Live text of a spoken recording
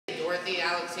Dorothy.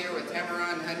 Alex here with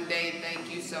Tameron Hyundai.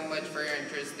 Thank you so much for your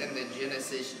interest in the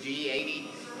Genesis G80.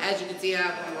 As you can see, I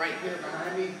have one right here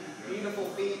behind me. Beautiful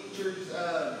features,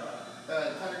 a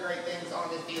ton of great things on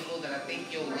this vehicle that I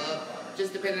think you'll love,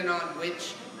 just depending on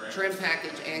which trim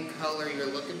package and color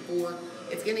you're looking for.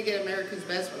 It's going to get America's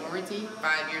Best warranty,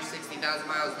 5 years, 60,000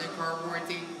 miles, new car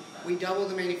warranty. We double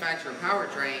the manufacturer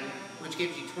powertrain, which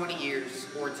gives you 20 years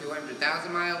or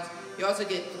 200,000 miles. You also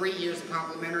get 3 years of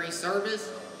complimentary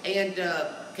service and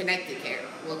connected care.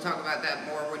 We'll talk about that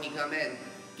more when you come in.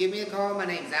 Give me a call. My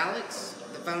name's Alex.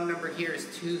 The phone number here is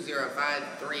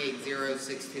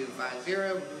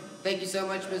 205-380-6250. Thank you so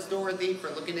much, Miss Dorothy, for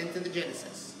looking into the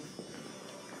Genesis.